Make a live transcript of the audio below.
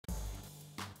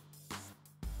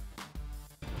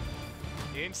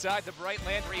Inside the Bright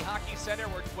Landry Hockey Center,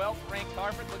 where 12th ranked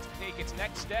Harvard looks to take its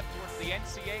next step towards the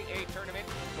NCAA tournament,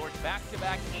 towards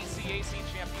back-to-back ECAC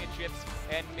championships,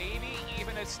 and maybe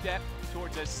even a step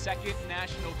towards a second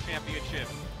national championship.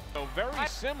 So very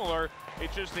similar,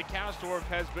 it's just that Kasdorf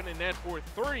has been in net for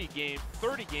 30 games,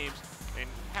 and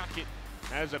Hackett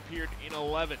has appeared in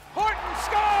 11. Horton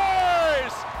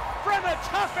scores from a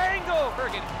tough angle.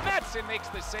 Bergen Madsen makes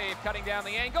the save, cutting down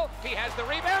the angle. He has the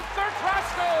rebound, third cross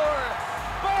score.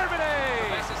 Barbonnet.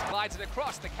 Messis glides it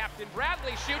across the captain.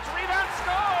 Bradley shoots, rebound,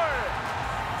 score.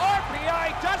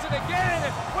 RPI does it again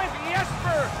with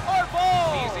Jesper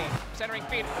Arbol. Easy, centering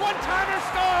feed, one-timer,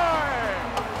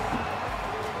 score.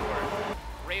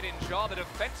 Braden Shaw, the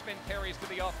defenseman, carries to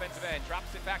the offensive end,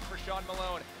 drops it back for Sean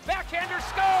Malone. Backhander,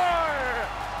 score!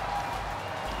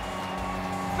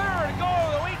 Third goal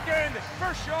of the weekend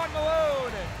for Sean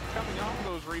Malone. Coming off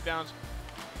those rebounds,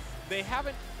 they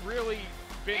haven't really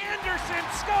been... Anderson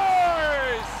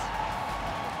scores!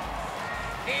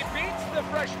 He beats the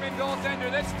freshman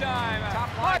goaltender this time. Top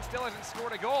line still hasn't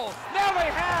scored a goal. Now they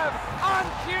have, on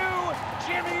cue,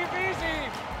 Jimmy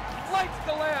Vesey lights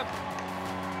the lamp.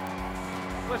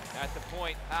 At the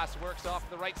point, pass works off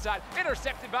the right side,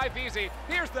 intercepted by Vesey.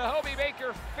 Here's the Hobie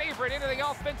Baker favorite into the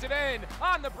offensive end.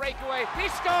 On the breakaway, he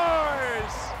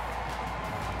scores!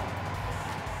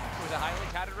 He was a highly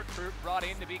touted recruit brought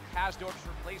in to be Kasdorf's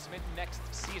replacement next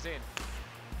season.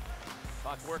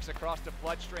 Puck works across to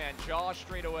Floodstrand, Jaw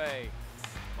straight away.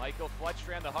 Michael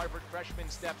Floodstrand, the Harvard freshman,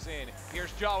 steps in.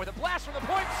 Here's Jaw with a blast from the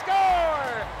point,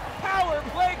 score! Power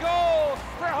play goal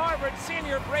for Harvard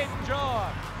senior Braden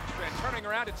Jaw. Turning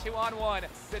around to 2-on-1.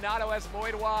 Donato has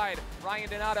Lloyd wide. Ryan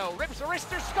Donato rips a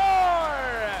wrister,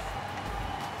 score!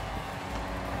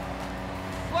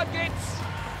 Floodgates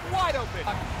wide open.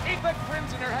 The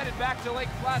Crimson are headed back to Lake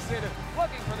Placid,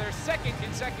 looking for their second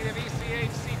consecutive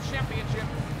ECAC championship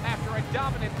after a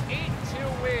dominant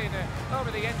 8-2 win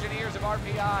over the Engineers of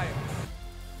RPI.